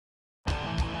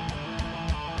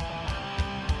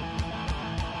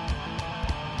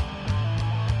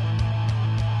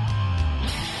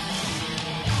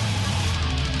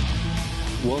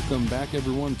Welcome back,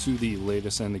 everyone, to the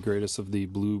latest and the greatest of the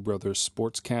Blue Brothers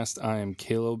Sportscast. I am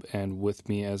Caleb, and with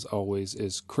me, as always,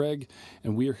 is Craig,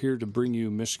 and we are here to bring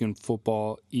you Michigan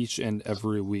football each and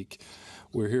every week.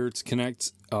 We're here to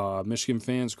connect Michigan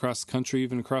fans across the country,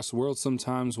 even across the world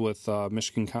sometimes, with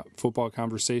Michigan football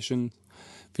conversation.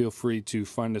 Feel free to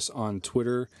find us on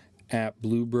Twitter at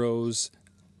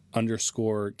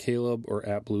BlueBros_Caleb or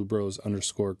at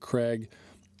BlueBros_Craig.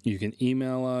 You can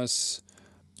email us,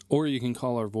 or you can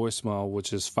call our voicemail,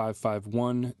 which is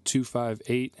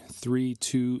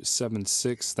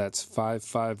 551-258-3276. That's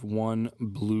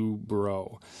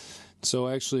 551-BLUE-BRO. So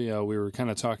actually, we were kind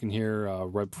of talking here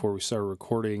right before we started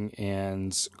recording,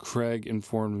 and Craig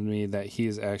informed me that he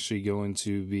is actually going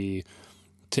to be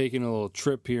taking a little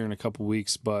trip here in a couple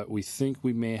weeks, but we think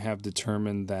we may have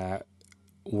determined that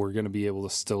we're going to be able to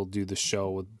still do the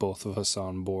show with both of us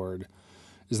on board.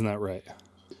 Isn't that right?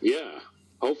 Yeah,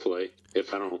 hopefully.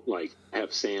 If I don't,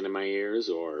 have sand in my ears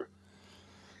or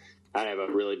I have a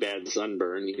really bad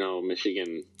sunburn,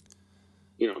 Michigan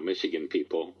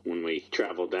people, when we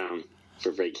travel down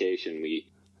for vacation,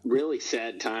 really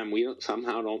sad time. We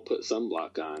somehow don't put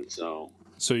sunblock on. So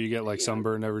you get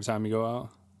sunburn every time you go out?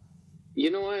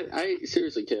 You know what?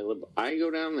 Seriously, Caleb, I go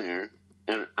down there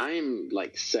and I'm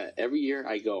set. Every year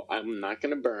I go, I'm not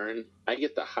going to burn. I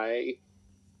get the high,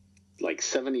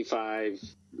 75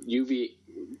 UV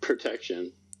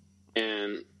protection,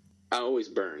 and I always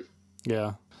burn.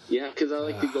 Yeah. Yeah, because I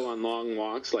like to go on long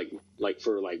walks,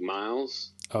 for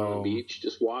miles on the beach.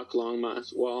 Just walk long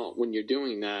miles. Well, when you're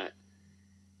doing that,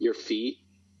 your feet,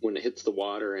 when it hits the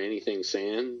water or anything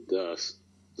sand, the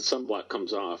sunblock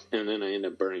comes off, and then I end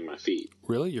up burning my feet.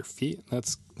 Really? Your feet?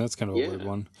 That's kind of a weird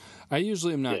one. I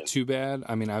usually am not too bad.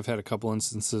 I mean, I've had a couple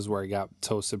instances where I got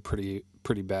toasted pretty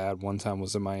bad. One time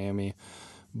was in Miami.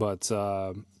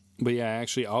 But yeah,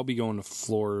 actually, I'll be going to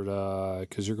Florida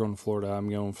because you're going to Florida. I'm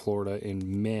going to Florida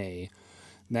in May.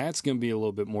 That's going to be a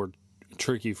little bit more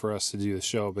tricky for us to do the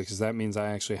show because that means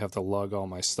I actually have to lug all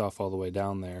my stuff all the way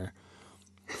down there.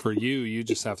 For you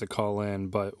just have to call in,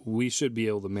 but we should be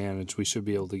able to manage. We should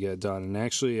be able to get it done. And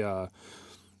actually,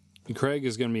 Craig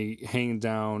is going to be hanging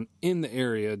down in the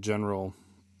area, general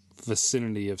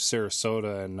vicinity of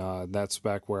Sarasota, and that's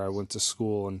back where I went to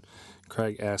school. And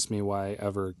Craig asked me why I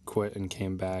ever quit and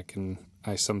came back, and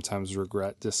I sometimes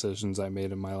regret decisions I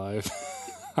made in my life.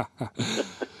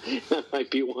 That might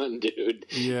be one, dude.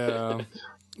 Yeah.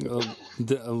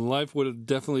 Life would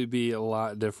definitely be a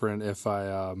lot different if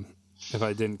I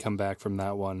didn't come back from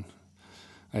that one.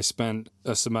 I spent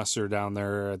a semester down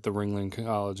there at the Ringling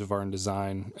College of Art and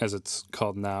Design, as it's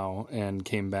called now, and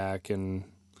came back, and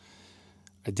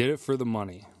I did it for the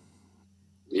money.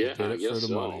 Yeah, I did it for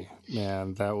the money.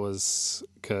 Man, that was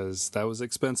because that was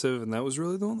expensive, and that was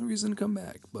really the only reason to come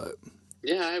back. But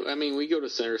yeah, I mean, we go to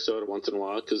Sarasota once in a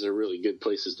while because they're really good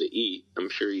places to eat. I'm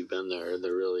sure you've been there.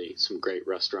 There are really some great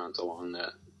restaurants along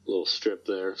that little strip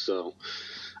there, so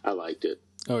I liked it.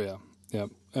 Oh, yeah. Yeah.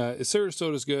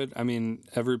 Sarasota's good. I mean,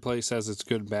 every place has its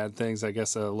good and bad things. I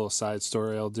guess a little side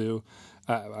story I'll do.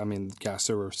 I mean, gosh,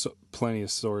 there were plenty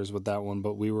of stories with that one,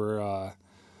 but we were,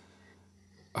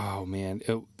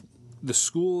 the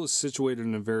school is situated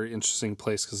in a very interesting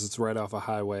place because it's right off a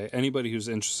highway. Anybody who's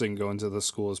interested in going to the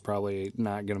school is probably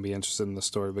not going to be interested in the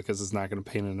story because it's not going to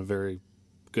paint in a very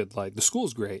good light. The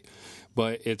school's great,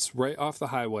 but it's right off the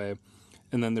highway.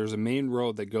 And then there's a main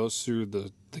road that goes through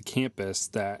the campus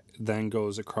that then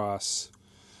goes across,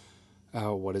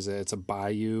 what is it? It's a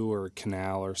bayou or a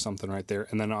canal or something right there.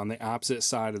 And then on the opposite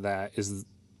side of that is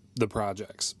the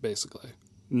projects, basically.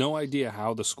 No idea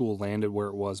how the school landed where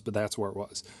it was, but that's where it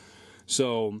was.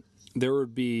 So there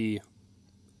would be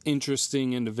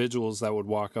interesting individuals that would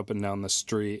walk up and down the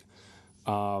street.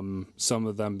 Some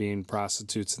of them being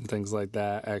prostitutes and things like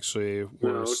that actually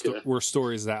were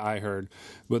stories that I heard.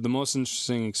 But the most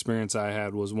interesting experience I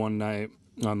had was one night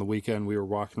on the weekend. We were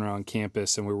walking around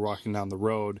campus and we were walking down the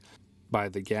road by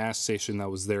the gas station that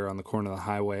was there on the corner of the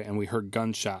highway, and we heard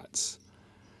gunshots.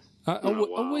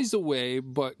 A ways away,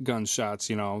 but gunshots,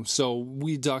 So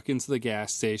we duck into the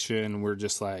gas station, and we're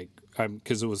just like,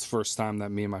 because it was the first time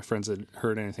that me and my friends had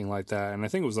heard anything like that, and I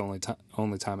think it was the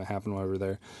only time it happened while we were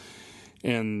there.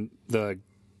 And the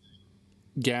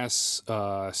gas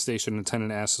station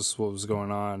attendant asked us what was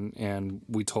going on, and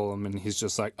we told him, and he's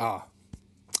just like, I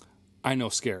know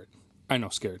scared. I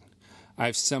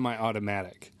have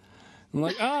semi-automatic. I'm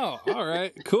like, oh, all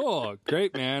right, cool,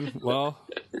 great, man. Well,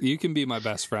 you can be my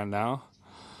best friend now.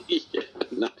 Yeah,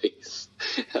 nice.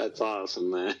 That's awesome,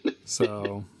 man.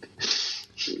 So,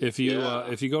 if you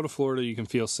go to Florida, you can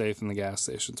feel safe in the gas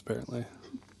stations, apparently.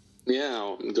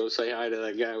 Yeah, go say hi to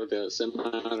that guy with the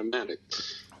semi-automatic.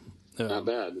 Not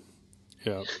bad.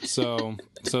 Yeah. So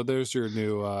there's your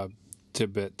new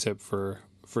tip for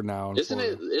now. Isn't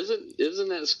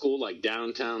that school like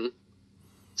downtown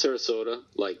Sarasota?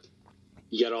 Like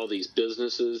you got all these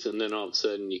businesses, and then all of a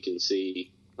sudden you can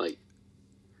see like.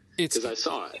 Because I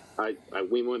saw it.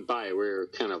 We went by. We were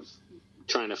kind of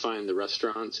trying to find the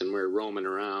restaurants, and we were roaming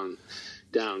around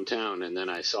downtown, and then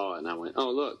I saw it, and I went,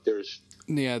 "Oh, look, there's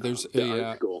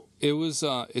art school." It was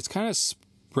it's kind of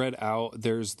spread out.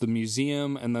 There's the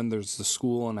museum, and then there's the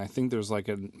school, and I think there's like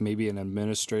maybe an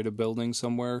administrative building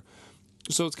somewhere.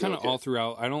 So it's kind of all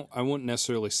throughout. I wouldn't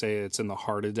necessarily say it's in the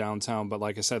heart of downtown, but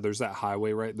like I said, there's that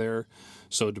highway right there.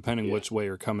 So depending which way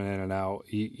you're coming in and out,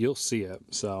 you'll see it.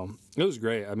 So it was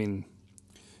great. I mean,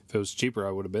 if it was cheaper,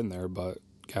 I would have been there. But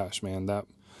gosh, man, that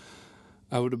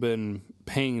I would have been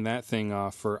paying that thing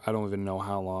off for I don't even know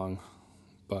how long.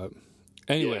 But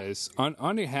anyways,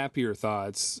 on to happier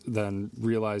thoughts than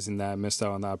realizing that I missed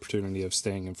out on the opportunity of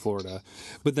staying in Florida.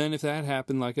 But then if that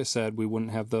happened, like I said, we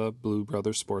wouldn't have the Blue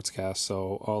Brothers Sportscast.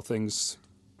 So all things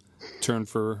turn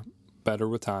for better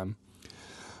with time.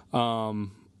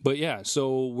 But yeah,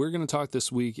 so we're going to talk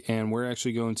this week, and we're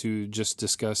actually going to just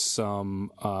discuss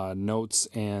some notes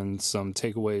and some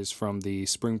takeaways from the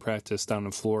spring practice down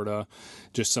in Florida,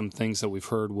 just some things that we've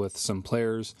heard with some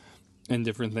players and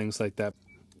different things like that.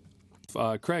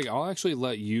 Craig, I'll actually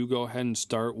let you go ahead and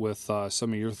start with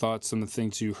some of your thoughts, some of the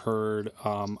things you heard.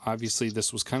 Obviously,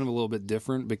 this was kind of a little bit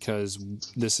different because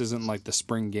this isn't like the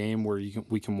spring game where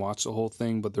we can watch the whole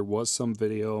thing, but there was some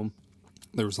video.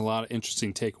 There was a lot of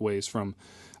interesting takeaways from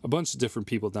a bunch of different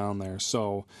people down there.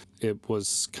 So it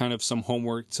was kind of some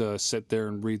homework to sit there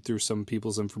and read through some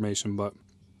people's information. But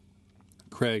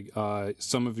Craig,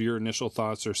 some of your initial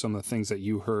thoughts or some of the things that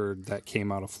you heard that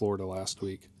came out of Florida last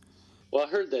week. Well, I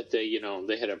heard that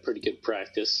they had a pretty good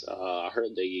practice. I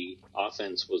heard the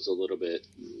offense was a little bit,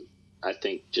 I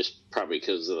think, just probably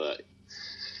because of the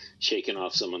shaking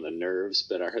off some of the nerves.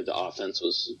 But I heard the offense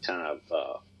was kind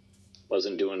of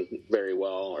wasn't doing very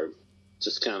well, or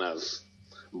just kind of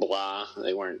blah.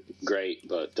 They weren't great,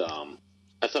 but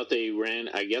I thought they ran.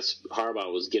 I guess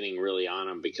Harbaugh was getting really on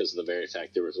them because of the very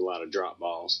fact there was a lot of drop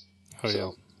balls. Oh, so,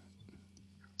 yeah.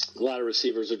 A lot of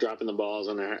receivers are dropping the balls,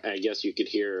 and I guess you could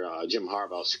hear Jim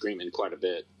Harbaugh screaming quite a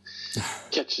bit.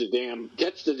 Catch the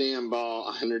damn ball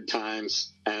 100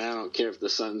 times, and I don't care if the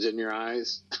sun's in your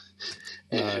eyes.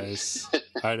 Nice.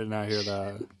 I did not hear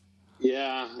that.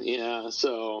 Yeah.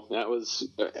 So that was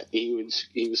he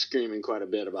was screaming quite a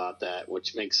bit about that,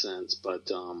 which makes sense.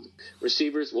 But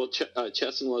receivers, well,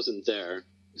 Chesson wasn't there,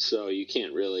 so you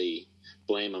can't really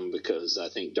blame him because I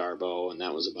think Darboh, and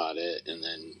that was about it. And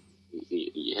then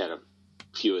you had a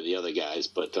few of the other guys,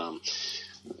 but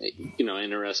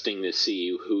interesting to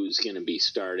see who's going to be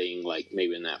starting. Like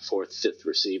maybe in that fourth, fifth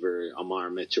receiver, Amar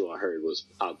Mitchell, I heard was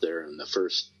out there in the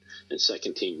first and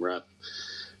second team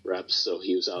reps, so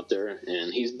he was out there,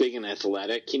 and he's big and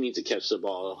athletic. He needs to catch the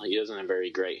ball. He doesn't have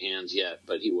very great hands yet,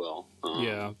 but he will.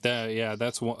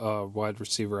 That's a wide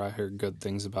receiver I heard good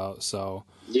things about. So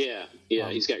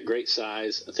he's got great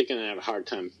size. I think I'm gonna have a hard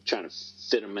time trying to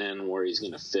fit him in where he's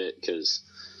gonna fit because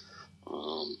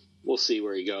we'll see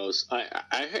where he goes. I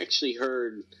actually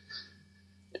heard.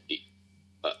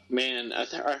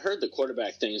 I heard the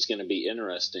quarterback thing is going to be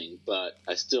interesting, but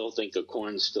I still think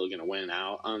Acorn's still going to win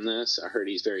out on this. I heard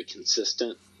he's very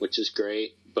consistent, which is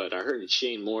great, but I heard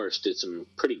Shane Morris did some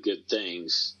pretty good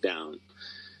things down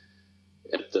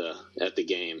at the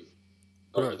game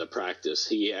or the practice.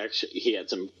 He has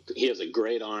a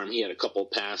great arm. He had a couple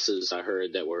passes I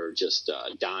heard that were just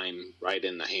dime right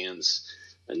in the hands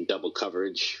and double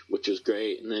coverage, which was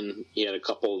great. And then he had a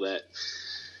couple that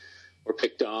were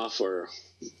picked off or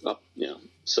up,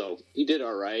 so he did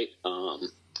all right.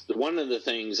 One of the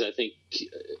things I think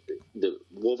the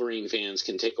Wolverine fans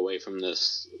can take away from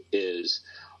this is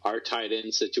our tight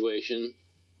end situation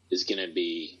is going to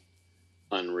be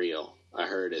unreal. I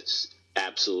heard it's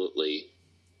absolutely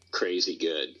crazy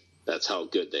good. That's how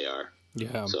good they are.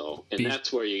 Yeah. So, and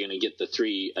that's where you're going to get the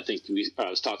three. I think I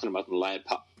was talking about in the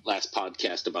last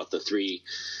podcast about the three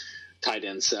tight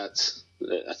end sets.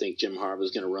 I think Jim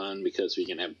Harbaugh's going to run because you're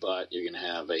going to have Butt, you're going to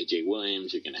have A.J.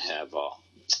 Williams, you're going to have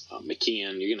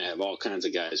McKeon, you're going to have all kinds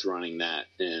of guys running that,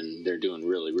 and they're doing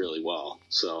really, really well.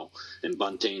 So, and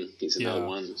Bunting, he's another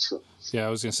one. So. Yeah,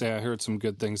 I was going to say I heard some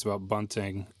good things about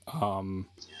Bunting.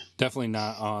 Definitely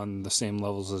not on the same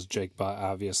levels as Jake Butt,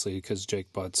 obviously, because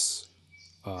Jake Butt's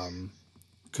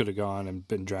could have gone and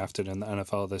been drafted in the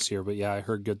NFL this year. But yeah, I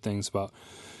heard good things about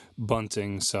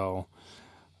Bunting, so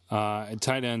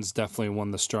Tight ends definitely one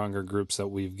of the stronger groups that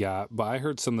we've got. But I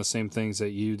heard some of the same things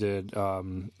that you did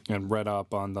and read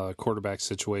up on the quarterback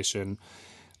situation.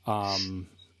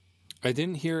 I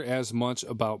didn't hear as much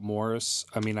about Morris.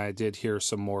 I mean, I did hear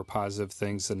some more positive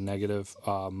things than negative,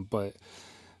 but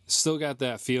still got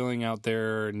that feeling out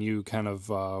there. And you kind of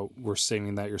were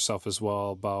stating that yourself as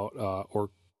well about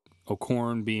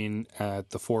O'Korn being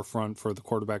at the forefront for the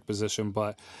quarterback position.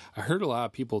 But I heard a lot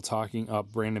of people talking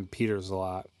up Brandon Peters a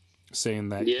lot, saying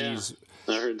that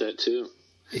I heard that too.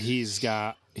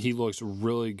 He looks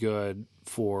really good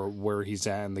for where he's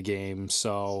at in the game.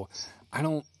 So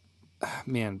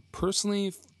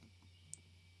personally,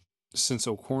 since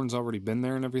O'Korn's already been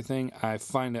there and everything, I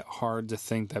find it hard to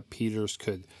think that Peters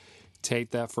could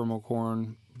take that from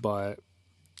O'Korn. But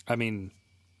I mean,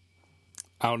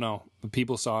 I don't know.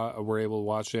 People were able to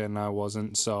watch it, and I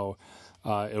wasn't. So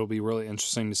it'll be really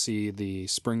interesting to see the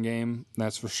spring game,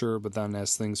 that's for sure. But then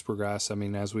as things progress, I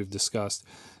mean, as we've discussed,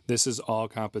 this is all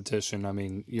competition. I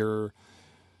mean,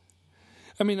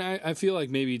 I feel like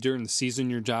maybe during the season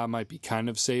your job might be kind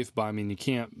of safe, but I mean, you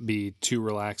can't be too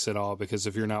relaxed at all, because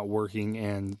if you're not working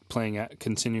and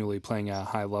continually playing at a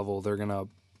high level, they're going to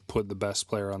put the best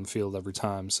player on the field every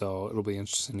time. So it'll be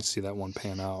interesting to see that one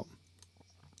pan out.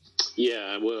 Yeah,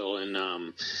 I will.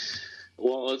 And,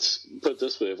 let's put it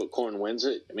this way. If O'Korn wins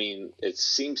it, I mean, it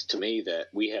seems to me that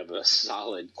we have a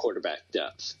solid quarterback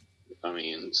depth. I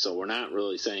mean, so we're not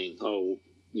really saying,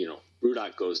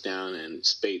 Rudock goes down and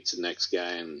Spate's the next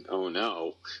guy, and oh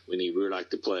no, we need Rudock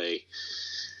to play.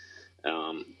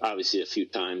 Obviously, a few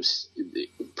times,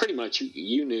 pretty much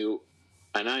you knew,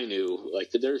 and I knew,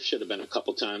 like there should have been a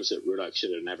couple times that Rudock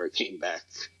should have never came back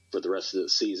for the rest of the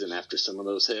season after some of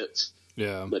those hits.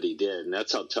 Yeah, but he did, and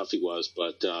that's how tough he was.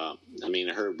 But I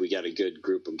heard we got a good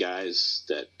group of guys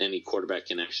that any quarterback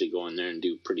can actually go in there and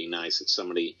do pretty nice if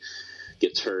somebody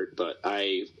gets hurt. But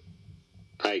I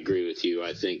agree with you.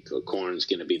 I think O'Korn's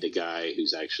going to be the guy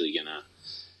who's actually going to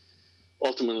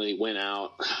ultimately win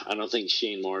out. I don't think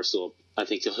Shane Morris will. I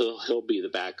think he'll be the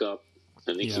backup.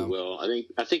 I think he will.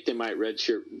 I think they might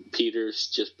redshirt Peters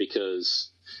just because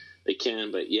they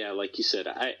can. But yeah, like you said,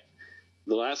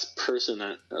 the last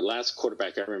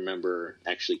quarterback I remember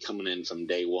actually coming in from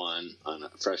day one on a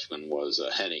freshman was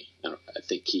Henny. I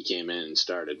think he came in and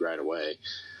started right away.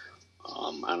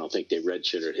 I don't think they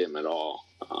redshirted him at all.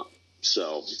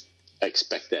 So I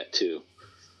expect that too.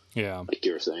 Yeah. Like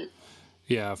you were saying.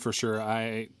 Yeah, for sure.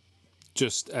 I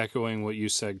just echoing what you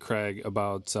said, Craig,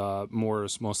 about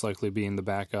Morris most likely being the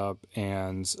backup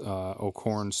and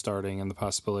O'Korn starting, and the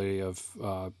possibility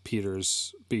of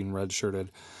Peters being redshirted.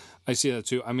 I see that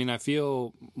too. I mean, I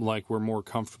feel like we're more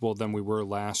comfortable than we were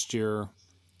last year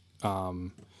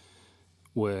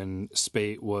when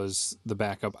Spate was the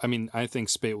backup. I mean, I think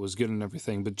Spate was good and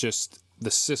everything, but just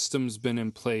the system's been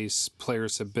in place.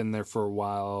 Players have been there for a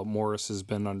while. Morris has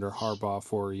been under Harbaugh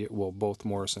for a year. Well, both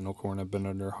Morris and O'Korn have been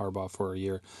under Harbaugh for a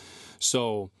year.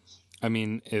 So, I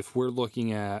mean, if we're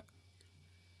looking at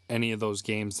any of those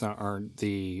games that aren't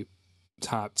the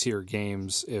top tier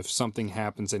games, if something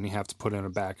happens and you have to put in a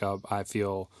backup, I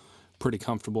feel pretty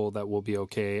comfortable that we'll be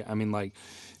okay. I mean, like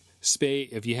Spate,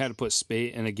 if you had to put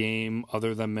Spate in a game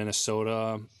other than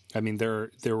Minnesota, I mean, there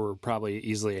were probably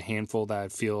easily a handful that I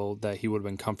feel that he would have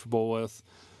been comfortable with,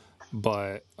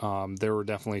 but there were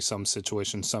definitely some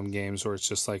situations, some games where it's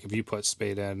just like, if you put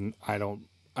Spate in, I don't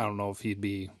know if he'd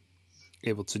be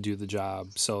able to do the job.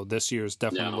 So this year is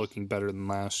definitely looking better than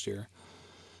last year.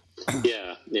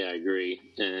 Yeah, I agree.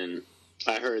 And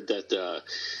I heard that,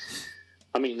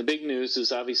 the big news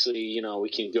is obviously, we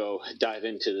can go dive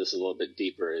into this a little bit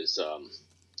deeper is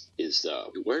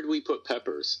where do we put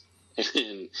Peppers?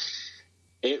 And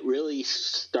it really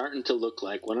starting to look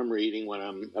like, what I'm reading, what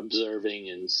I'm observing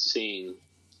and seeing,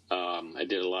 I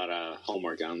did a lot of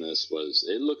homework on this,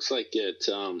 it looks like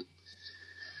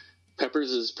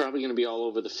Peppers is probably going to be all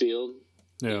over the field.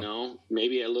 Yeah.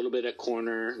 Maybe a little bit at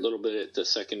corner, a little bit at the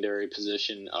secondary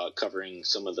position, covering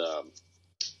some of the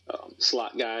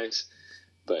slot guys.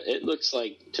 But it looks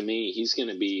like, to me, he's going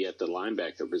to be at the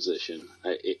linebacker position.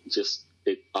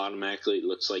 It automatically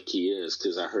looks like he is,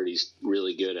 because I heard he's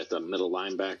really good at the middle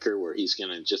linebacker, where he's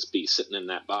going to just be sitting in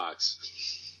that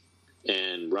box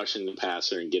and rushing the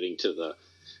passer and getting to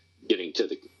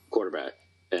the quarterback.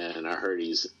 And I heard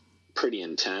he's pretty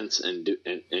intense and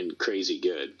crazy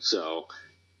good. So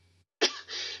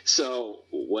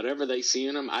whatever they see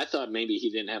in him, I thought maybe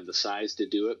he didn't have the size to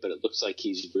do it, but it looks like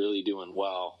he's really doing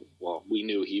well. Well, we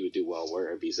knew he would do well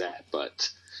wherever he's at, but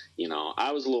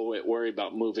I was a little bit worried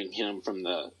about moving him from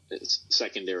the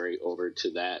secondary over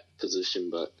to that position,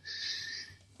 but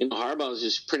Harbaugh is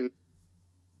just pretty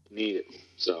need it.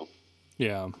 So.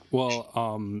 Yeah.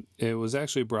 Well, it was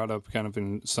actually brought up kind of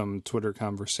in some Twitter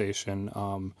conversation.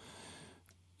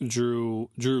 Drew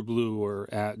Blue, or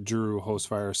at Drew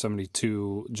Hostfire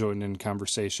 72, joined in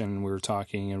conversation. We were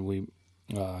talking, and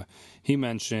he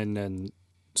mentioned, and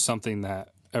something that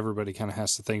everybody kind of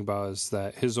has to think about is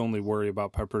that his only worry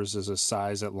about Peppers is his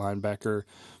size at linebacker,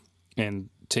 and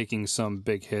taking some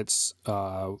big hits,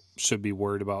 should be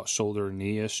worried about shoulder and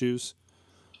knee issues.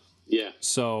 Yeah.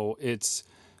 So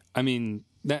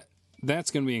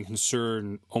that's going to be a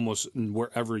concern almost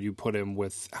wherever you put him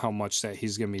with how much that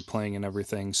he's going to be playing and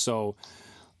everything. So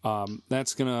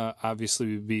that's going to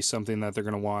obviously be something that they're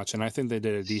going to watch. And I think they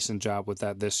did a decent job with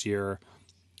that this year.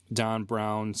 Don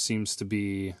Brown seems to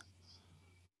be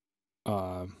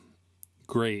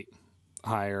great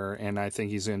hire, and I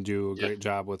think he's going to do a great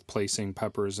job with placing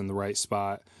Peppers in the right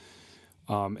spot.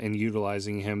 And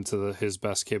utilizing him to his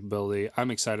best capability.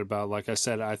 I'm excited about it. Like I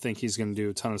said, I think he's going to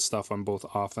do a ton of stuff on both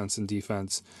offense and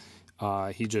defense.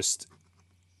 I don't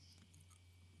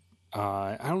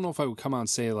know if I would come out and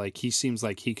say like he seems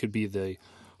like he could be the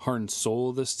heart and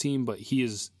soul of this team, but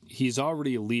he's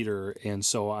already a leader, and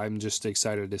so I'm just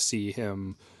excited to see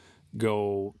him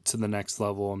go to the next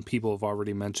level. And people have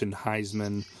already mentioned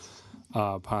Heisman,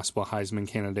 possible Heisman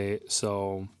candidate.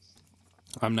 So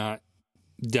I'm not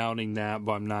doubting that,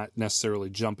 but I'm not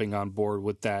necessarily jumping on board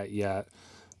with that yet,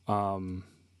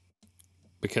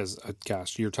 because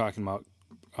gosh, you're talking about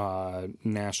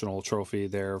national trophy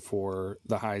there for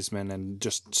the Heisman, and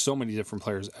just so many different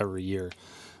players every year.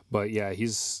 But yeah,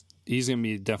 he's gonna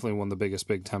be definitely one of the biggest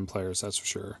Big Ten players, that's for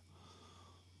sure.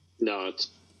 No,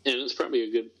 it's probably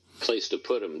a good place to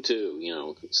put him too.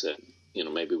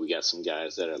 Maybe we got some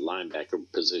guys that at linebacker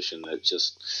position that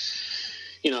just.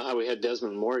 How we had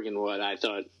Desmond Morgan, what I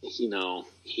thought, he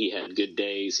had good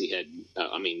days. He had,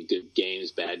 good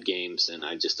games, bad games, and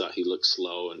I just thought he looked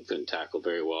slow and couldn't tackle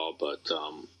very well. But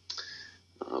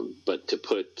to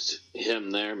put him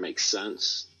there makes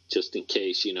sense, just in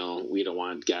case, we don't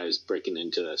want guys breaking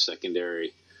into that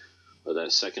secondary or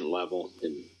that second level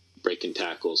and breaking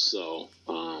tackles. So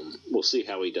we'll see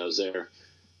how he does there.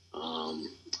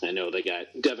 I know they got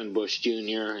Devin Bush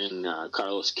Jr. and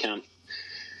Carlos Kemp.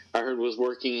 I heard was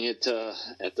working at the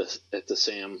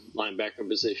Sam linebacker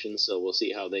position, so we'll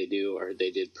see how they do. I heard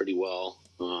they did pretty well.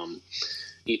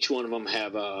 Each one of them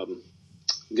have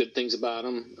good things about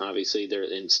them. Obviously, their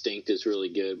instinct is really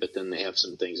good, but then they have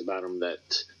some things about them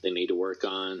that they need to work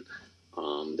on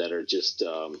that are just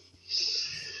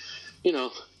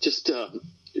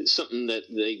something that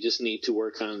they just need to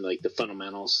work on, like the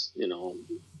fundamentals.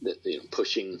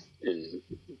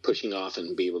 Pushing off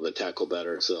and be able to tackle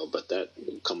better. So, but that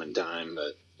will come in time.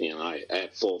 But I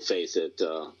have full faith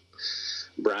that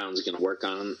Brown's going to work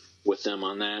with them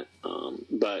on that.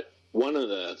 But one of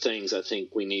the things I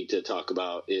think we need to talk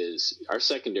about is our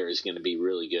secondary is going to be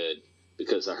really good,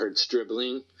 because I heard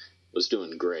Stribling was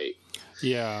doing great.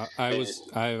 Yeah, I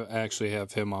actually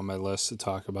have him on my list to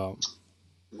talk about.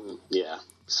 Yeah.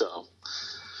 So.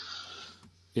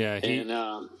 Yeah.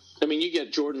 You got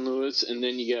Jordan Lewis, and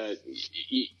then you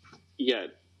got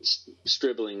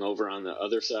Stribling over on the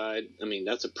other side.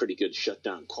 That's a pretty good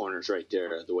shutdown corners right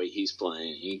there, the way he's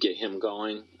playing. You get him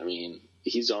going,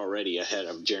 he's already ahead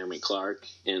of Jeremy Clark,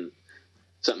 and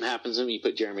something happens to him, you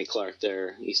put Jeremy Clark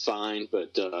there, he's fine,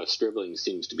 but Stribling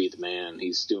seems to be the man.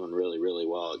 He's doing really, really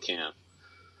well at camp.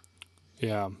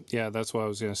 Yeah, that's what I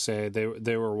was going to say.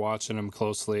 They were watching him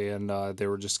closely, and they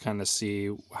were just kind of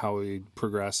see how he'd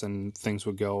progress and things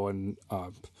would go. And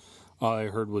all I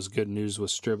heard was good news with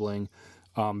Stribling.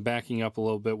 Backing up a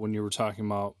little bit, when you were talking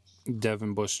about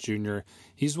Devin Bush Jr.,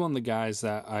 he's one of the guys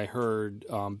that I heard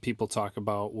people talk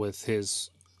about with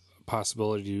his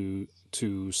possibility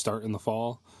to start in the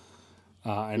fall.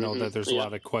 I know that there's a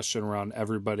lot of question around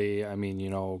everybody.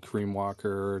 Kareem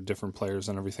Walker, different players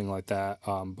and everything like that.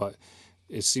 But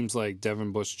it seems like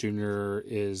Devin Bush Jr.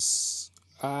 is,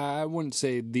 I wouldn't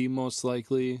say the most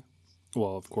likely.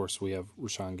 Well, of course, we have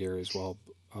Rashawn Gary as well.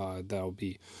 That'll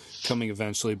be coming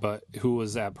eventually. But who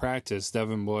was at practice,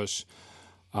 Devin Bush,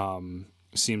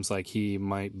 seems like he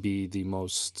might be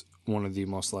one of the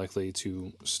most likely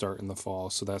to start in the fall.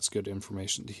 So that's good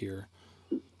information to hear.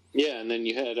 Yeah, and then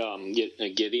you had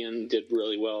Gideon did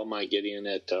really well. Mike Gideon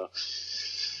at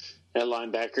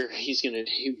linebacker.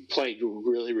 He played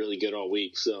really, really good all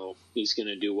week, so he's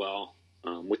gonna do well,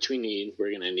 which we need.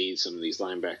 We're gonna need some of these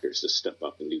linebackers to step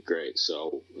up and do great.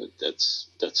 So that's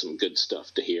some good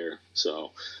stuff to hear.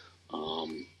 So,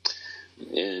 and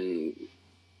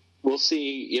we'll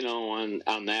see,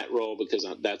 on that role, because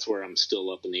that's where I'm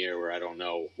still up in the air, where I don't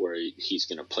know where he's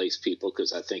going to place people,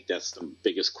 because I think that's the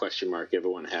biggest question mark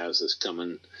everyone has is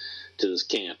coming to this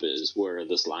camp, is where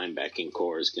this linebacking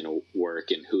core is going to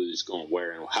work and who's going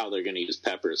where and how they're going to use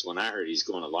Peppers. When I heard he's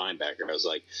going to linebacker, I was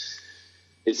like,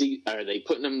 are they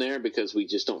putting him there because we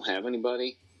just don't have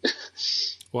anybody?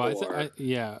 Well,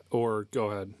 or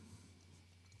go ahead.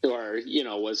 Or,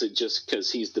 was it just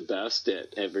because he's the best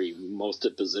at most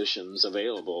of positions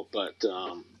available, but,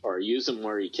 or use him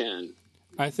where he can.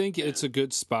 I think it's a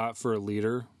good spot for a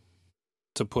leader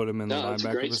to put him in the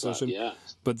linebacker position. Spot, yeah.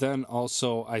 But then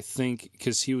also, I think,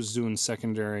 because he was doing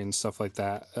secondary and stuff like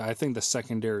that, I think the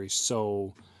secondary is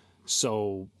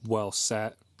so well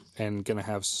set and going to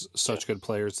have such good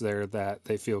players there that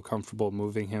they feel comfortable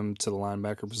moving him to the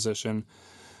linebacker position.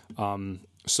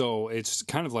 So it's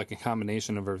kind of like a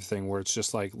combination of everything, where it's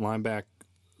just like the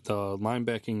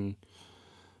linebacking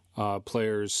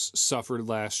players suffered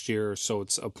last year, so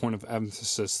it's a point of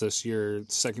emphasis this year.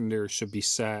 Secondary should be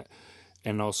set,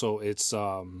 and also it's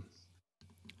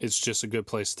just a good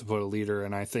place to put a leader,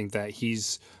 and I think that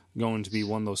he's going to be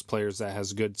one of those players that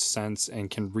has good sense and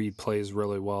can read plays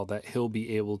really well, that he'll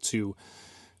be able to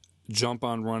jump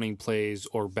on running plays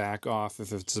or back off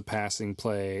if it's a passing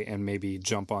play and maybe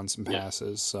jump on some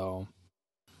passes. So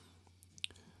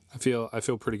I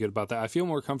feel pretty good about that. I feel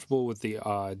more comfortable with the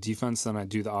defense than I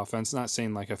do the offense. Not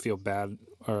saying like I feel bad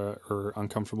or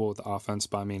uncomfortable with the offense,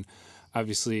 but I mean,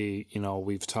 obviously,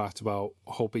 we've talked about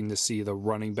hoping to see the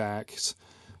running backs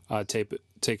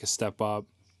take a step up.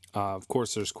 Of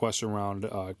course, there's question around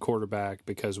quarterback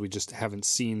because we just haven't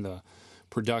seen the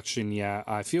production yet.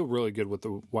 I feel really good with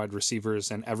the wide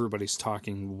receivers, and everybody's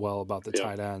talking well about the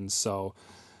tight ends. So,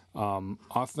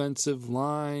 offensive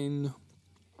line,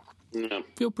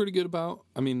 feel pretty good about.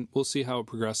 I mean, we'll see how it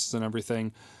progresses and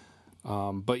everything.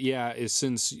 But yeah,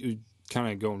 since you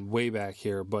kind of going way back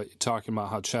here, but talking about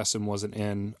how Chesson wasn't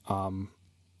in for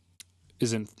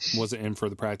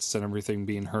the practice and everything,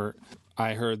 being hurt.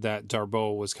 I heard that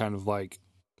Darboh was kind of like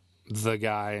the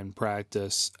guy in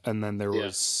practice, and then there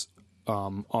was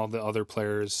all the other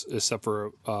players, except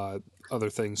for other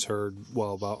things, heard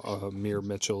well about Amir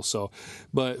Mitchell. So,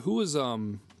 but who was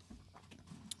isn't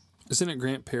it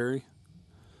Grant Perry?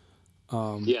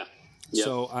 Yeah. Yep.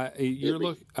 So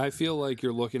I feel like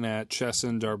you're looking at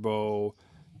Chesson, Darboh,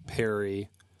 Perry,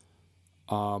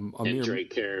 and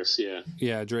Drake Harris,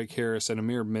 Drake Harris, and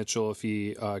Amir Mitchell if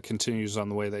he continues on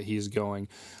the way that he's going.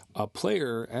 A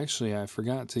player, actually, I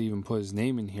forgot to even put his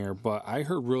name in here, but I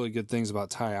heard really good things about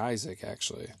Ty Isaac,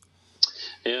 actually.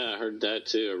 Yeah, I heard that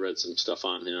too. I read some stuff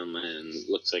on him, and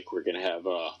looks like we're going to have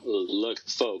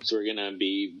folks, we're going to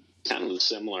be kind of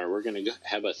similar. We're going to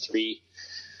have a three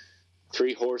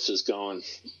horses going.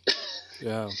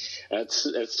 Yeah, that's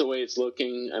the way it's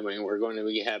looking. I mean, we're going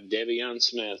to have De'Veon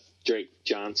Smith, Drake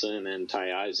Johnson, and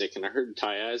Ty Isaac. And I heard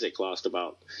Ty Isaac lost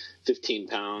about 15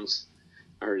 pounds.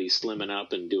 I heard he's slimming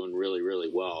up and doing really, really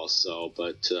well. So,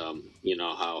 but you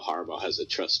know how Harbaugh has a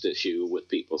trust issue with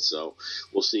people. So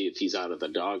we'll see if he's out of the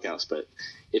doghouse. But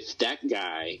if that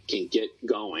guy can get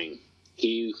going,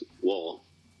 he will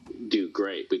do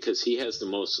great because he has the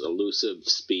most elusive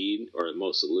speed or the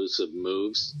most elusive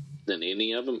moves than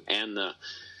any of them, and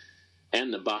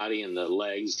the body and the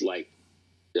legs like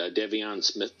De'Veon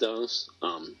Smith does.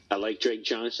 I like Drake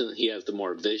Johnson. He has the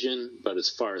more vision, but as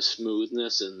far as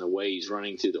smoothness and the way he's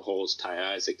running through the holes,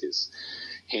 Ty Isaac is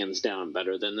hands down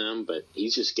better than them, but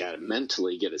he's just got to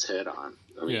mentally get his head on.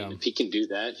 I mean, if he can do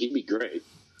that, he'd be great.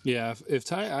 Yeah, if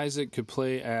Ty Isaac could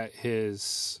play at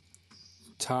his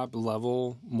top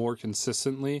level more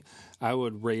consistently, I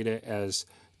would rate it as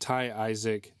Ty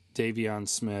Isaac, De'Veon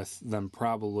Smith, then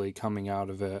probably coming out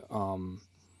of it,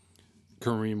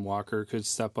 Kareem Walker could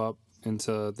step up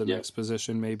into the next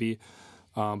position maybe.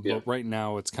 But right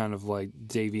now it's kind of like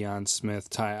De'Veon Smith,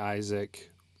 Ty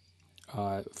Isaac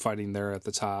fighting there at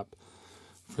the top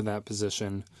for that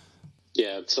position.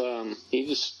 Yeah, it's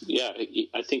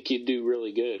I think he'd do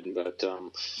really good, but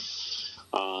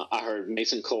I heard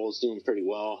Mason Cole's doing pretty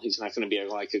well. He's not going to be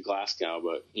like a Glasgow,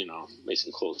 but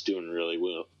Mason Cole's doing really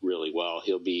well.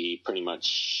 He'll be pretty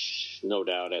much no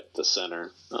doubt at the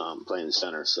center, playing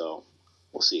center. So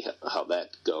we'll see how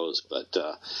that goes. But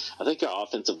I think our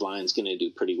offensive line is going to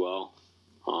do pretty well.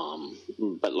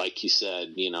 But like you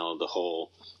said, the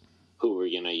whole who we're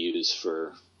going to use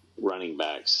for running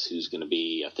backs, who's going to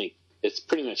be, I think it's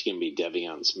pretty much going to be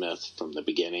De'Veon Smith from the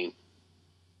beginning,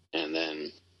 and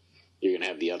then you're going to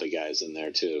have the other guys in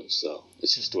there too. So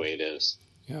it's just the way it is.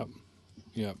 Yep.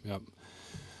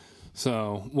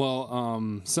 So,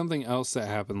 well, something else that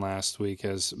happened last week,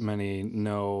 as many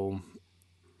know,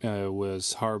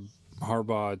 was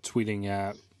Harbaugh tweeting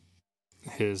at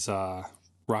his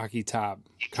Rocky Top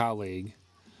colleague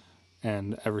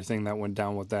and everything that went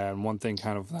down with that. And one thing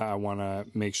kind of that I want to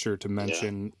make sure to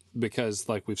mention, because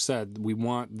like we've said, we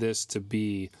want this to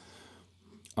be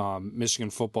Michigan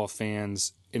football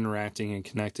fans interacting and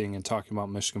connecting and talking about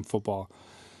Michigan football.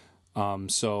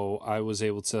 So I was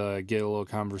able to get a little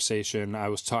conversation. I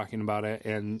was talking about it,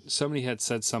 and somebody had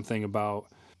said something about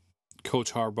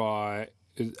Coach Harbaugh,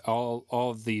 all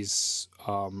of these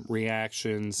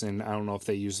reactions, and I don't know if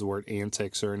they use the word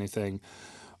antics or anything,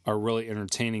 are really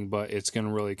entertaining, but it's going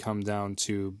to really come down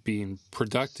to being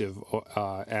productive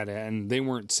at it. And they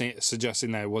weren't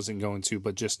suggesting that it wasn't going to,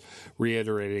 but just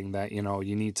reiterating that,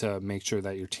 you need to make sure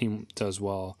that your team does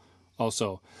well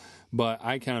also. But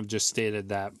I kind of just stated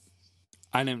that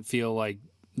I didn't feel like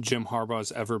Jim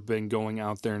Harbaugh's ever been going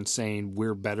out there and saying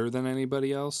we're better than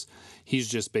anybody else. He's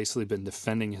just basically been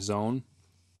defending his own.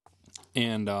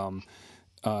 And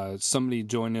somebody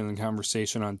joined in the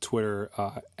conversation on Twitter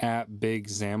at Big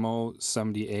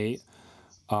Zamo78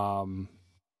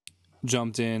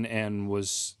 jumped in and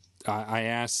was. I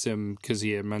asked him because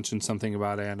he had mentioned something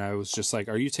about it, and I was just like,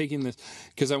 "Are you taking this?"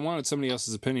 Because I wanted somebody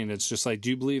else's opinion. It's just like, do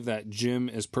you believe that Jim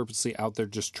is purposely out there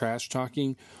just trash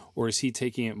talking, or is he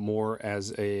taking it more as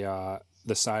the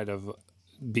side of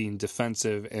being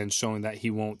defensive and showing that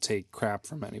he won't take crap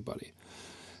from anybody?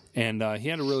 And he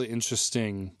had a really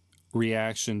interesting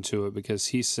reaction to it because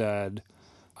he said,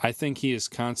 I think he is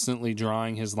constantly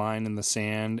drawing his line in the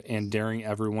sand and daring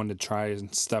everyone to try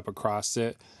and step across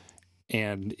it.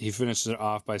 And he finishes it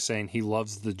off by saying he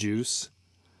loves the juice,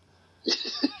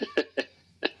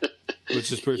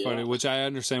 which is pretty funny, which I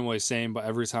understand what he's saying, but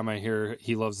every time I hear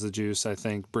he loves the juice, I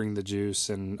think bring the juice,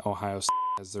 and Ohio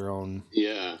has their own.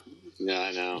 Yeah,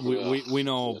 I know. We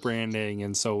know branding,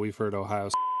 and so we've heard Ohio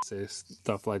say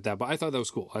stuff like that, but I thought that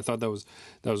was cool. I thought that was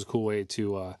a cool way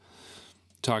to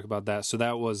talk about that. So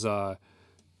that was I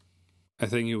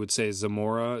think you would say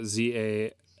Zamora,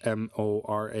 Zamora,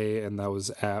 and that was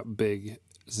at Big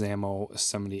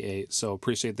Zamo78. So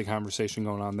appreciate the conversation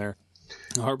going on there.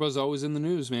 Harbaugh's always in the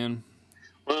news, man.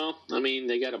 Well, I mean,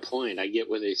 they got a point. I get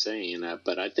what they're saying,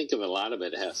 but I think a lot of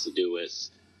it has to do with,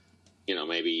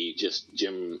 maybe just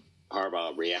Jim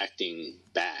Harbaugh reacting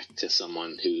back to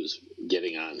someone who's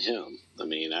getting on him. I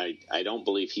mean, I don't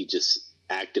believe he just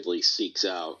actively seeks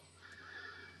out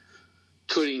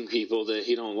tweeting people that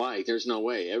he don't like. There's no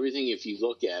way. Everything, if you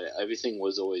look at it, everything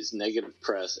was always negative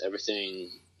press. Everything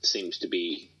seems to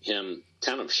be him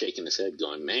kind of shaking his head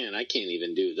going, man, I can't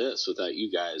even do this without you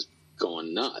guys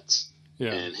going nuts.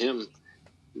 Yeah. And him,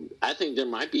 I think there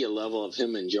might be a level of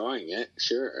him enjoying it.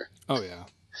 Sure. Oh, yeah.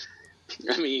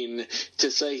 I mean,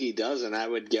 to say he doesn't, I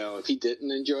would go, if he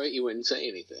didn't enjoy it, he wouldn't say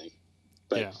anything.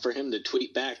 But for him to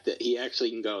tweet back that he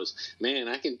actually goes, man,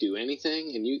 I can do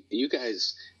anything, and you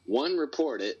guys,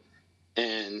 report it,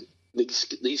 and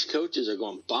these coaches are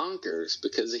going bonkers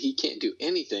because he can't do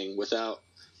anything without,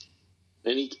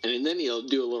 and then he'll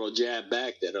do a little jab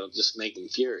back that'll just make him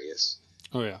furious.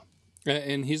 Oh, yeah.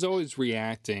 And he's always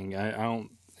reacting.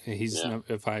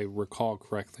 If I recall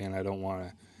correctly, and I don't want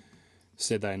to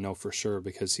say that I know for sure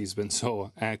because he's been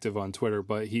so active on Twitter,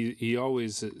 but he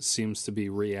always seems to be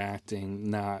reacting,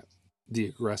 not the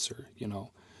aggressor,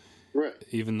 Right.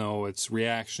 Even though it's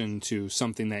reaction to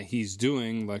something that he's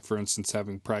doing, like for instance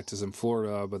having practice in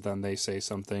Florida, but then they say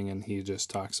something and he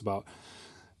just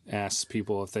asks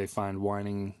people if they find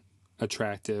whining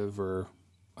attractive or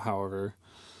however.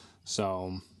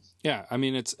 So yeah, I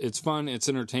mean, it's fun, it's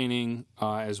entertaining,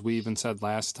 as we even said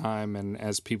last time, and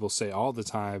as people say all the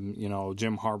time,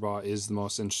 Jim Harbaugh is the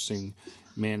most interesting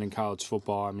man in college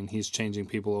football. I mean, he's changing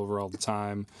people over all the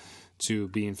time to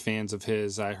being fans of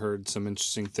his. I heard some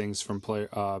interesting things from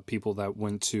people that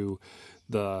went to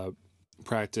the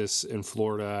practice in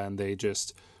Florida, and they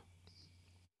just,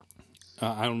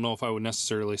 I don't know if I would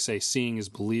necessarily say seeing is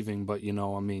believing, but,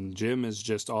 Jim is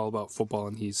just all about football,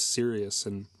 and he's serious,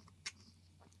 and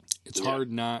it's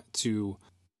hard not to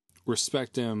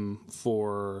respect him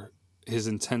for his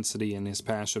intensity and his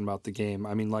passion about the game.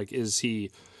 I mean, is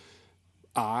he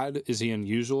odd? Is he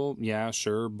unusual? Yeah,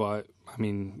 sure. But, I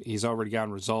mean, he's already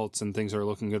gotten results and things are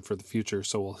looking good for the future,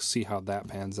 so we'll see how that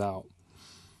pans out.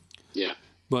 Yeah.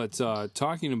 But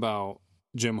talking about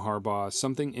Jim Harbaugh,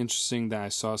 something interesting that I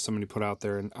saw somebody put out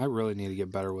there, and I really need to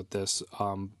get better with this,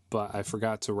 but I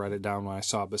forgot to write it down when I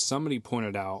saw it, but somebody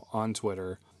pointed out on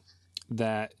Twitter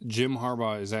that Jim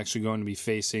Harbaugh is actually going to be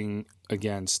facing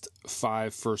against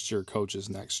 5 first-year coaches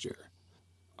next year.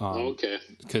 Okay.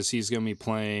 Because he's going to be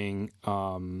playing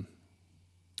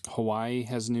Hawaii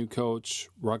has a new coach.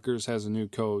 Rutgers has a new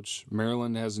coach.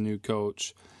 Maryland has a new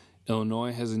coach.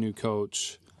 Illinois has a new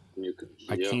coach.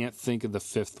 I can't think of the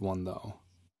fifth one, though.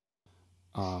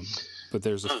 But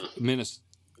there's a Minnesota.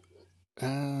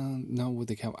 No, would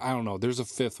they count? I don't know. There's a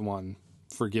fifth one.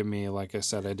 Forgive me. Like I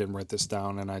said, I didn't write this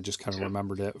down, and I just kind of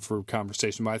remembered it for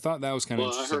conversation. But I thought that was kind of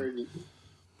interesting.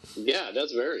 Yeah,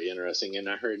 that's very interesting. And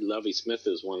I heard Lovie Smith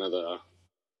is one of the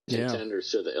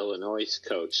contenders to the Illinois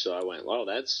coach. So I went, "Wow,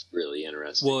 that's really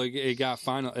interesting." Well, it got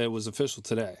final. It was official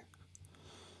today.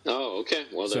 Oh, okay.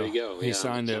 Well, there you go. He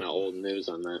signed it. Kind of old news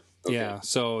on that. Okay. Yeah,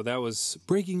 so that was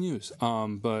breaking news.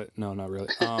 But no, not really.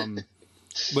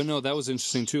 But no, that was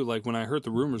interesting too. Like when I heard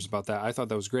the rumors about that, I thought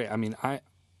that was great. I mean, I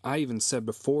even said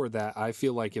before that I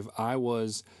feel like if I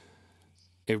was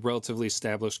a relatively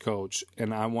established coach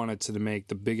and I wanted to make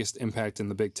the biggest impact in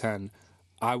the Big Ten,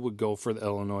 I would go for the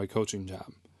Illinois coaching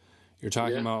job. You're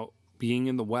talking about being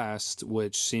in the West,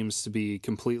 which seems to be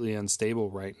completely unstable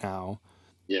right now.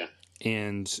 Yeah.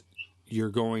 And you're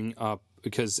going up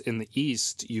because in the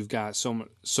East you've got so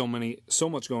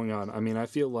much going on. I mean, I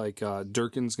feel like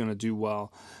Durkin's going to do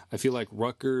well. I feel like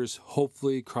Rutgers,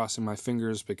 hopefully, crossing my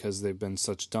fingers because they've been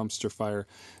such dumpster fire,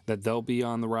 that they'll be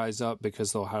on the rise up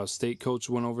because the Ohio State coach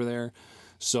went over there.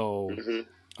 So,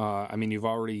 I mean, you've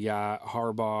already got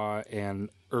Harbaugh and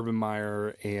Urban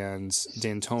Meyer and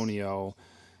D'Antonio.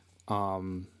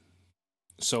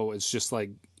 So it's just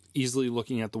like easily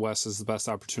looking at the West as the best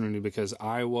opportunity because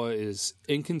Iowa is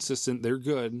inconsistent. They're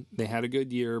good. They had a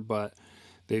good year, but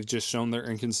they've just shown their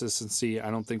inconsistency.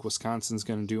 I don't think Wisconsin's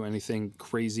going to do anything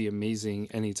crazy amazing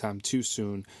anytime too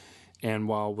soon. And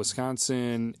while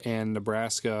Wisconsin and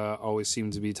Nebraska always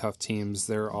seem to be tough teams,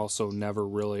 they're also never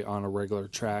really on a regular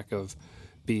track of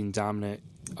being dominant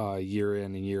year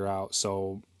in and year out.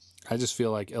 So I just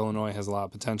feel like Illinois has a lot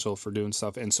of potential for doing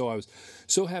stuff. And so I was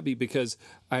so happy because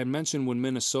I mentioned when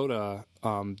Minnesota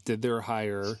did their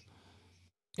hire,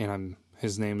 and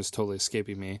his name is totally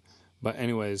escaping me. But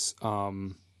anyways,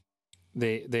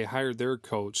 they hired their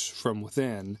coach from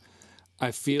within.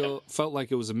 I felt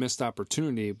like it was a missed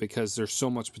opportunity because there's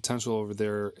so much potential over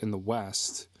there in the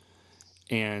West.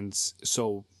 And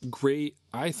so great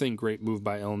move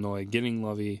by Illinois, getting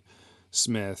Lovie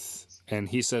Smith, and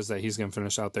he says that he's going to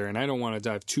finish out there. And I don't want to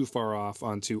dive too far off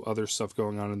onto other stuff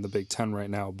going on in the Big Ten right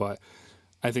now, but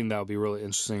I think that would be really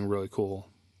interesting, really cool.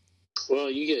 Well,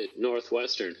 you get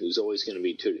Northwestern, who's always going to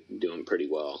be doing pretty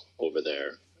well over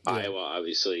there. Yeah. Iowa,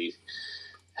 obviously,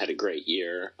 had a great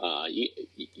year.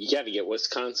 You got to get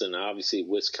Wisconsin. Obviously,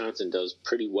 Wisconsin does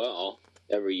pretty well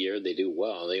every year. They do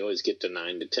well. They always get to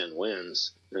 9 to 10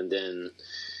 wins, and then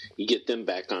you get them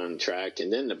back on track.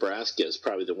 And then Nebraska is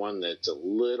probably the one that's a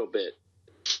little bit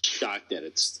shocked that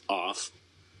it's off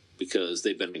because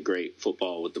they've been a great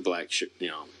football with the black shirt.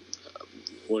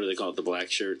 What do they call it? The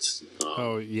black shirts.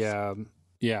 Yeah.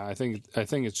 I think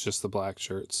it's just the black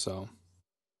shirts. So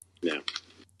yeah.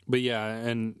 But yeah,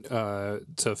 and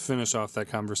to finish off that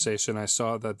conversation, I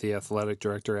saw that the athletic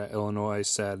director at Illinois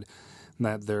said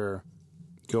that they're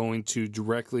going to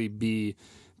directly be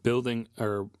building,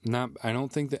 or not, I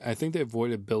think they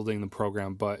avoided building the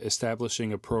program, but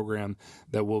establishing a program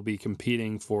that will be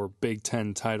competing for Big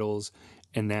Ten titles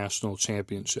and national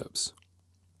championships.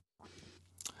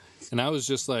 And I was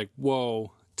just like,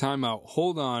 whoa, time out,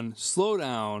 hold on, slow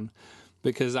down,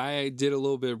 because I did a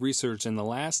little bit of research, and the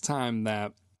last time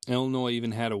that Illinois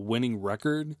even had a winning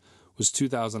record was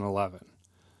 2011.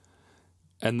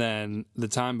 And then the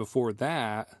time before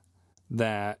that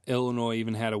Illinois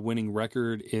even had a winning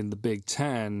record in the Big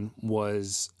Ten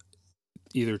was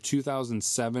either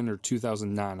 2007 or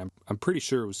 2009. I'm pretty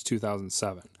sure it was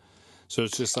 2007. So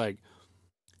it's just like,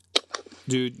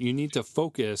 dude, you need to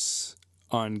focus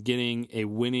on getting a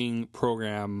winning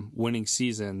program, winning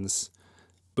seasons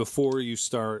before you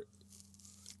start,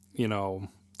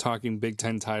 talking Big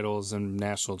Ten titles and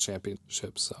national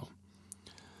championships. So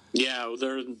yeah,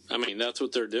 that's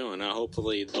what they're doing.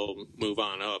 Hopefully they'll move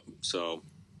on up. So,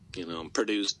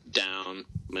 Purdue's down,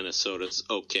 Minnesota's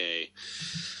okay.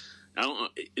 I don't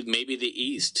know. Maybe the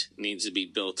East needs to be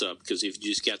built up because you've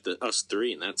just got us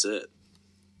three and that's it.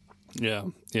 Yeah,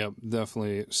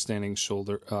 definitely standing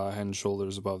head and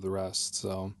shoulders above the rest.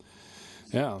 So,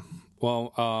 yeah.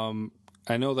 Well,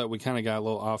 I know that we kind of got a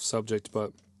little off subject,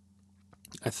 but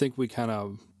I think we kind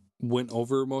of went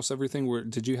over most everything.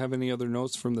 Did you have any other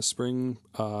notes from the spring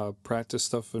practice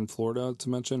stuff in Florida to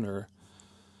mention, or?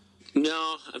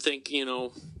 No, I think,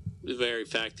 the very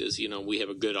fact is, we have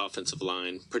a good offensive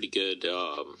line, pretty good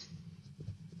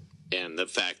and the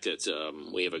fact that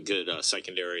we have a good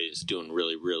secondary is doing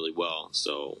really, really well.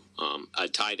 So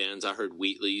tight ends, I heard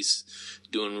Wheatley's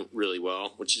doing really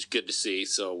well, which is good to see.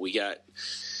 So we got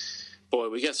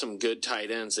some good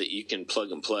tight ends that you can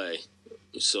plug and play.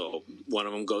 So one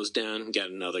of them goes down, got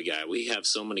another guy. We have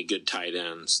so many good tight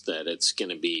ends that it's going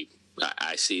to be –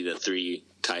 I see the 3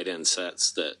 tight end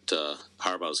sets that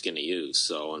Harbaugh's going to use.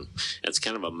 So and it's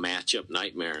kind of a matchup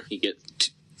nightmare. You get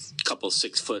a couple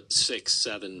 6'6",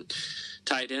 6'7"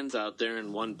 tight ends out there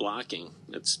and one blocking.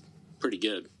 It's pretty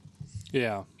good.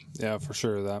 Yeah, for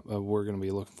sure. That we're going to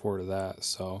be looking forward to that.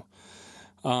 So,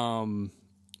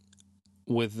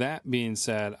 with that being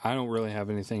said, I don't really have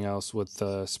anything else with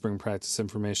the spring practice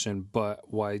information, but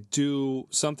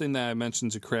something that I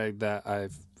mentioned to Craig that I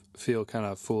feel kind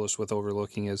of foolish with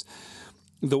overlooking is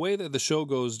the way that the show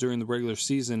goes during the regular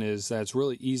season is that it's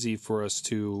really easy for us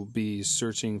to be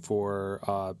searching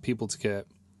for people to get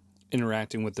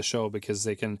interacting with the show because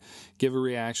they can give a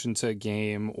reaction to a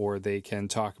game or they can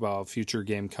talk about a future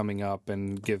game coming up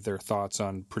and give their thoughts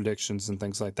on predictions and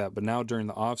things like that. But now during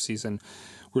the off season,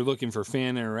 we're looking for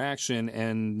fan interaction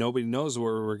and nobody knows what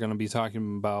we're going to be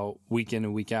talking about week in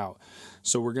and week out.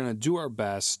 So we're going to do our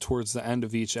best towards the end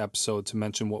of each episode to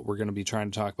mention what we're going to be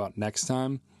trying to talk about next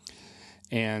time.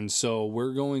 And so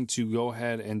we're going to go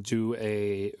ahead and do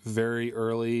a very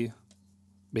early,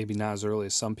 maybe not as early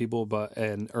as some people, but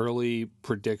an early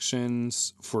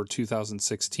predictions for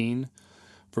 2016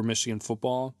 for Michigan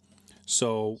football.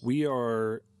 So we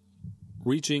are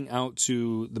reaching out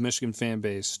to the Michigan fan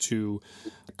base to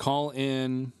call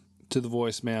in to the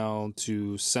voicemail,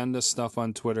 to send us stuff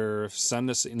on Twitter, send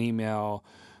us an email,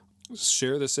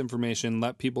 share this information,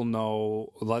 let people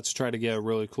know. Let's try to get a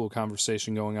really cool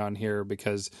conversation going on here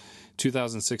because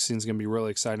 2016 is going to be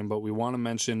really exciting, but we want to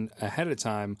mention ahead of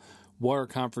time what our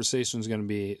conversation is going to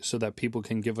be so that people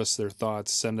can give us their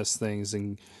thoughts, send us things,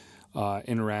 and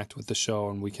interact with the show,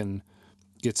 and we can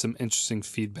get some interesting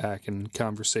feedback and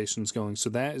conversations going. So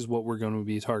that is what we're going to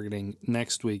be targeting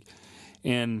next week.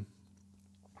 And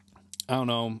I don't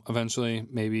know, eventually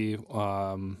maybe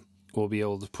we'll be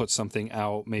able to put something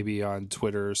out maybe on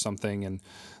Twitter or something and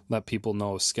let people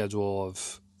know a schedule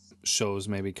of shows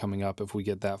maybe coming up if we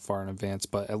get that far in advance.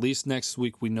 But at least next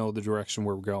week we know the direction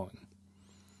we're going.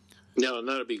 No,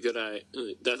 that'll be good.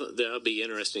 That'll be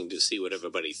interesting to see what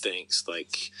everybody thinks.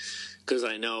 Like, because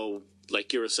I know,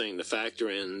 like you were saying, to factor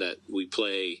in that we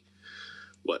play,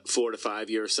 4 to 5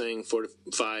 years, saying 4 to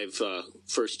 5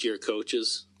 first year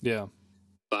coaches. Yeah,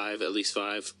 5, at least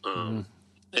 5. And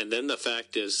then the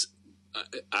fact is,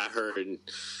 I heard, and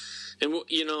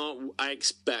I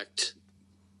expect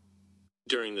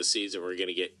during the season we're going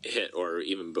to get hit, or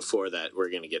even before that we're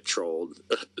going to get trolled.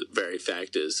 The very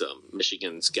fact is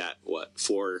Michigan's got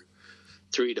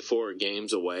 3 to 4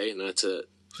 games away, and that's it.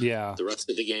 Yeah, the rest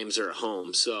of the games are at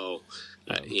home, so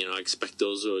I expect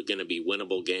those are going to be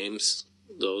winnable games.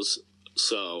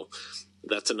 So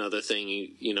that's another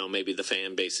thing maybe the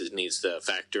fan bases needs to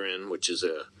factor in, which is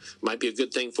might be a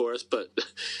good thing for us. But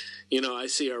I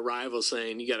see our rivals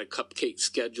saying you got a cupcake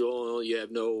schedule, you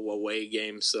have no away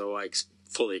games, so I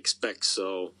fully expect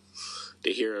to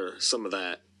hear some of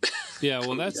that. Yeah,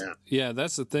 well,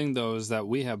 that's the thing though, is that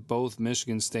we have both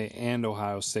Michigan State and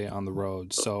Ohio State on the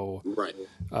road. So, right.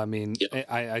 I mean, yep.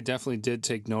 I definitely did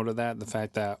take note of that. The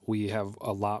fact that we have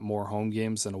a lot more home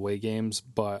games than away games,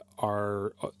 but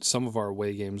some of our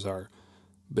away games are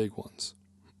big ones.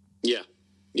 Yeah.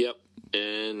 Yep.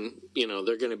 And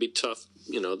they're going to be tough.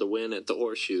 The win at the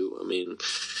Horseshoe. I mean,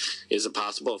 is it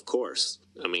possible? Of course.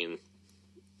 I mean,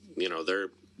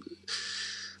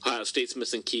 Ohio State's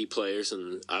missing key players,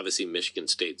 and obviously Michigan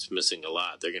State's missing a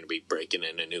lot. They're going to be breaking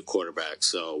in a new quarterback,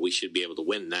 so we should be able to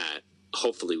win that.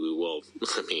 Hopefully we will.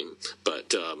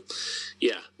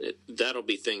 That'll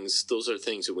be things. Those are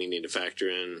things that we need to factor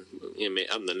in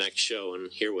on the next show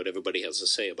and hear what everybody has to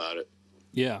say about it.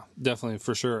 Yeah, definitely,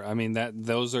 for sure. I mean,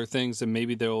 those are things that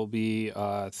maybe there will be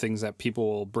things that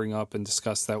people will bring up and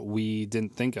discuss that we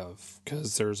didn't think of,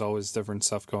 because there's always different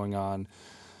stuff going on.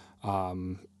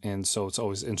 And so it's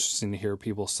always interesting to hear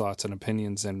people's thoughts and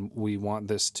opinions, and we want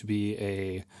this to be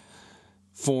a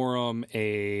forum,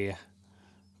 a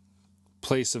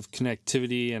place of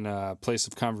connectivity and a place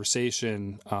of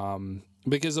conversation,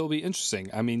 because it'll be interesting.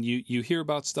 I mean, you hear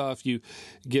about stuff, you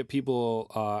get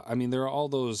people, there are all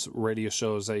those radio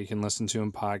shows that you can listen to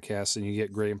and podcasts, and you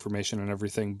get great information and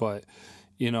everything, but,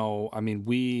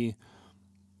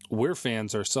 we're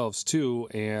fans ourselves too,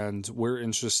 and we're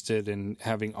interested in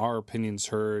having our opinions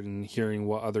heard and hearing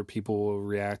what other people will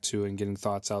react to and getting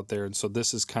thoughts out there. And so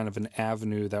this is kind of an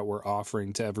avenue that we're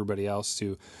offering to everybody else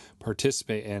to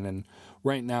participate in. And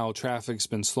right now traffic's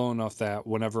been slow enough that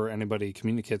whenever anybody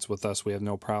communicates with us, we have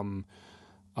no problem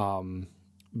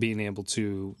being able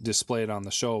to display it on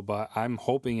the show. But I'm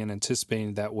hoping and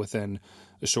anticipating that within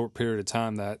a short period of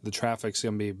time that the traffic's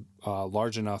going to be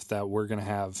large enough that we're going to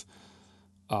have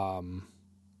an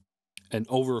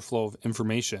overflow of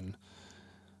information.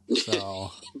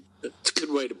 So that's a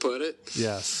good way to put it.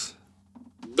 Yes.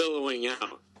 Billowing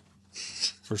out.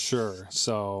 For sure.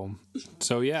 So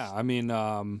yeah, I mean,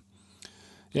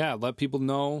 let people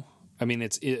know. I mean,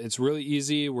 it's really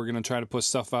easy. We're going to try to put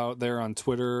stuff out there on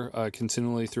Twitter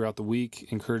continually throughout the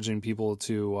week, encouraging people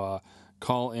to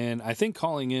call in. I think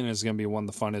calling in is going to be one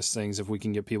of the funnest things if we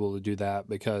can get people to do that,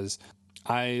 because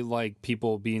I like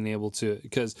people being able to,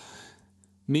 because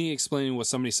me explaining what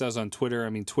somebody says on Twitter, I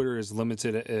mean, Twitter is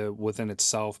limited within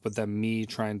itself, but then me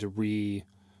trying to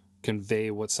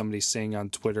convey what somebody's saying on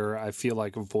Twitter, I feel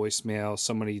like a voicemail,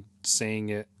 somebody saying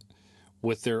it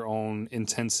with their own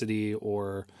intensity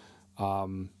or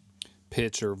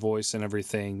pitch or voice and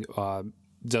everything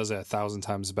does it 1,000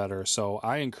 times better. So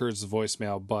I encourage the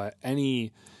voicemail, but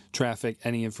any traffic,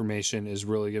 any information is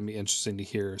really going to be interesting to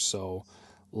hear. So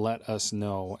let us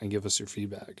know and give us your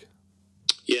feedback.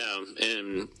 Yeah,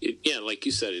 and like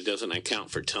you said, it doesn't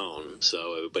account for tone.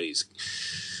 So everybody's,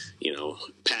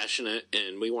 passionate,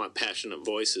 and we want passionate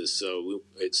voices. So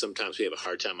sometimes we have a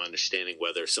hard time understanding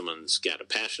whether someone's got a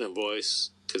passionate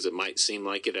voice, because it might seem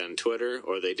like it on Twitter,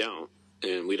 or they don't,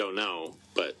 and we don't know.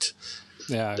 But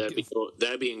yeah,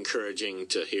 that'd be encouraging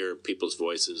to hear people's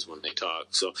voices when they talk.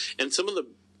 So, and some of the,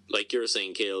 like you were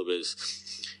saying, Caleb,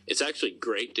 it's actually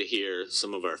great to hear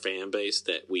some of our fan base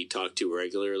that we talk to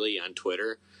regularly on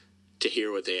Twitter, to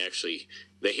hear what they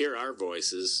hear our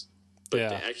voices, but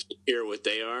to actually hear what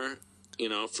they are,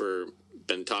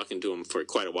 been talking to them for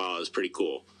quite a while is pretty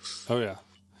cool. Oh yeah.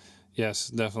 Yes,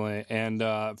 definitely. And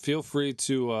feel free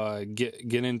to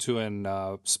get into and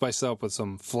spice it up with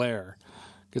some flair.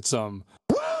 Get some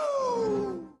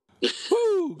woo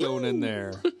going in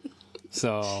there.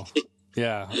 So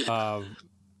yeah,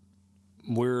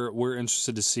 we're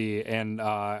interested to see. And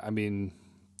I mean,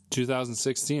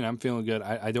 2016, I'm feeling good.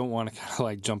 I don't want to kind of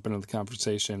like jump into the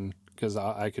conversation, because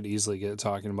I could easily get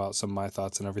talking about some of my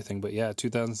thoughts and everything. But yeah,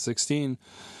 2016.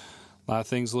 A lot of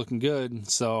things looking good.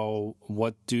 So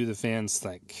what do the fans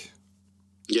think?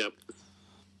 Yep.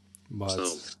 But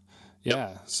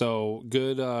so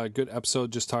good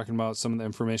episode, just talking about some of the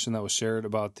information that was shared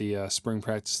about the spring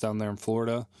practice down there in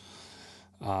Florida.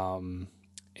 And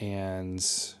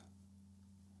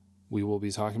we will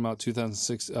be talking about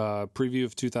preview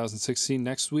of 2016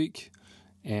 next week.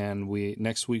 And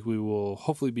next week we will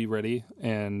hopefully be ready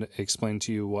and explain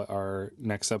to you what our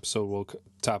next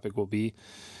topic will be.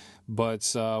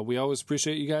 But we always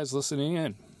appreciate you guys listening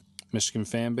in. Michigan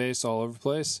fan base all over the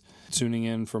place, tuning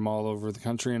in from all over the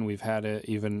country, and we've had it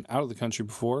even out of the country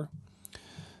before.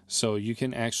 So you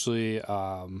can actually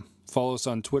follow us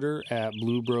on Twitter at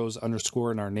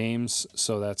 @BlueBros_ in our names.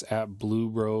 So that's at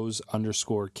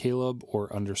 @BlueBros_Caleb or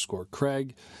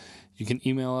 _Craig. You can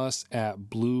email us at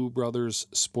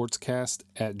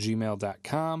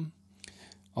bluebrothersportscast@gmail.com.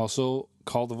 Also,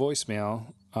 call the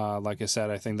voicemail. Like I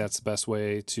said, I think that's the best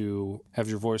way to have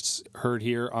your voice heard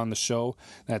here on the show.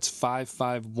 That's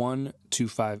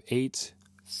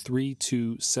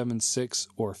 551-258-3276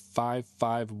 or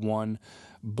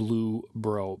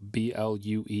 551-BLUEBRO,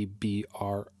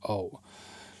 BLUEBRO.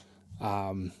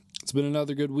 It's been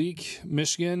another good week,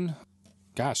 Michigan.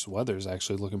 Gosh, the weather's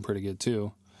actually looking pretty good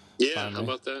too. Yeah, finally. How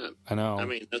about that? I know. I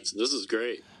mean, this is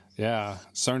great. Yeah,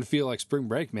 starting to feel like spring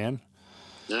break, man.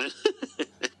 I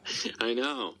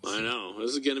know.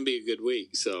 This is going to be a good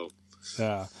week. So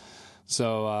yeah.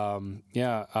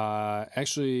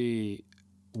 Actually,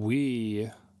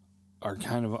 we are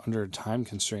kind of under a time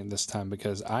constraint this time,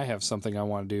 because I have something I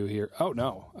want to do here. Oh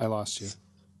no, I lost you.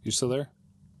 You still there?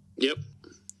 Yep.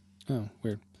 Oh,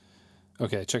 weird.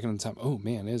 Okay, checking the time. Oh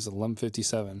man, it is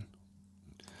 11:57.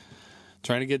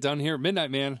 Trying to get done here at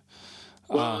midnight, man.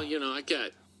 Well, I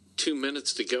got 2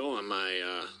 minutes to go on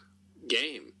my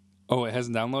game. Oh, it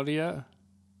hasn't downloaded yet?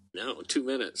 No, 2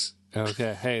 minutes.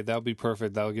 Okay, hey, that'll be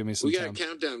perfect. That'll give me some time. We got a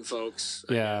countdown, folks.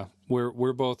 Yeah,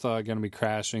 we're both going to be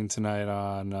crashing tonight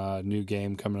on a new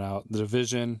game coming out, The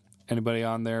Division. Anybody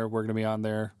on there? We're going to be on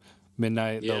there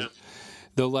midnight. Yeah.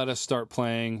 They'll let us start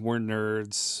playing. We're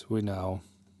nerds. We know.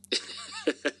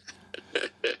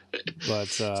 But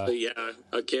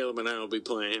Caleb and I will be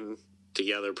playing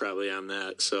together probably on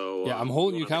that. So yeah, I'm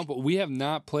holding you accountable. We have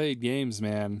not played games,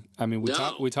 man. I mean, we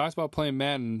talked about playing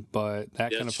Madden, but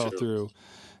that kind of fell through.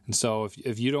 And so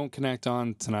if you don't connect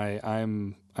on tonight,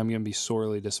 I'm going to be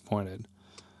sorely disappointed.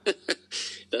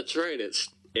 That's right.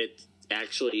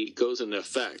 actually goes into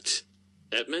effect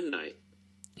at midnight.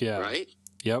 Yeah. Right?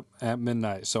 Yep, at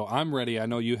midnight. So I'm ready. I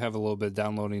know you have a little bit of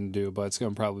downloading to do, but it's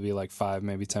going to probably be like 5,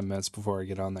 maybe 10 minutes before I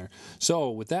get on there. So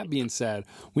with that being said,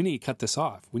 we need to cut this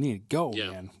off. We need to go,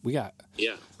 man. We got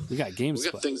games.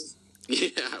 We got things.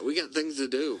 Yeah, we got things to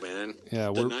do, man.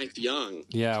 Yeah, the night's young.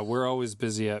 Yeah, we're always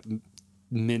busy at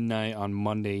midnight on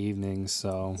Monday evenings.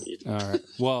 So all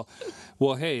right.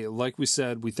 Well, hey, like we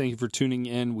said, we thank you for tuning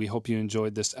in. We hope you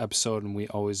enjoyed this episode, and we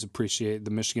always appreciate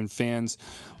the Michigan fans.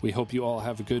 We hope you all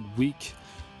have a good week.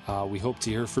 We hope to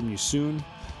hear from you soon.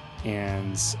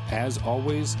 And as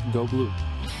always, go Blue.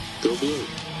 Go Blue.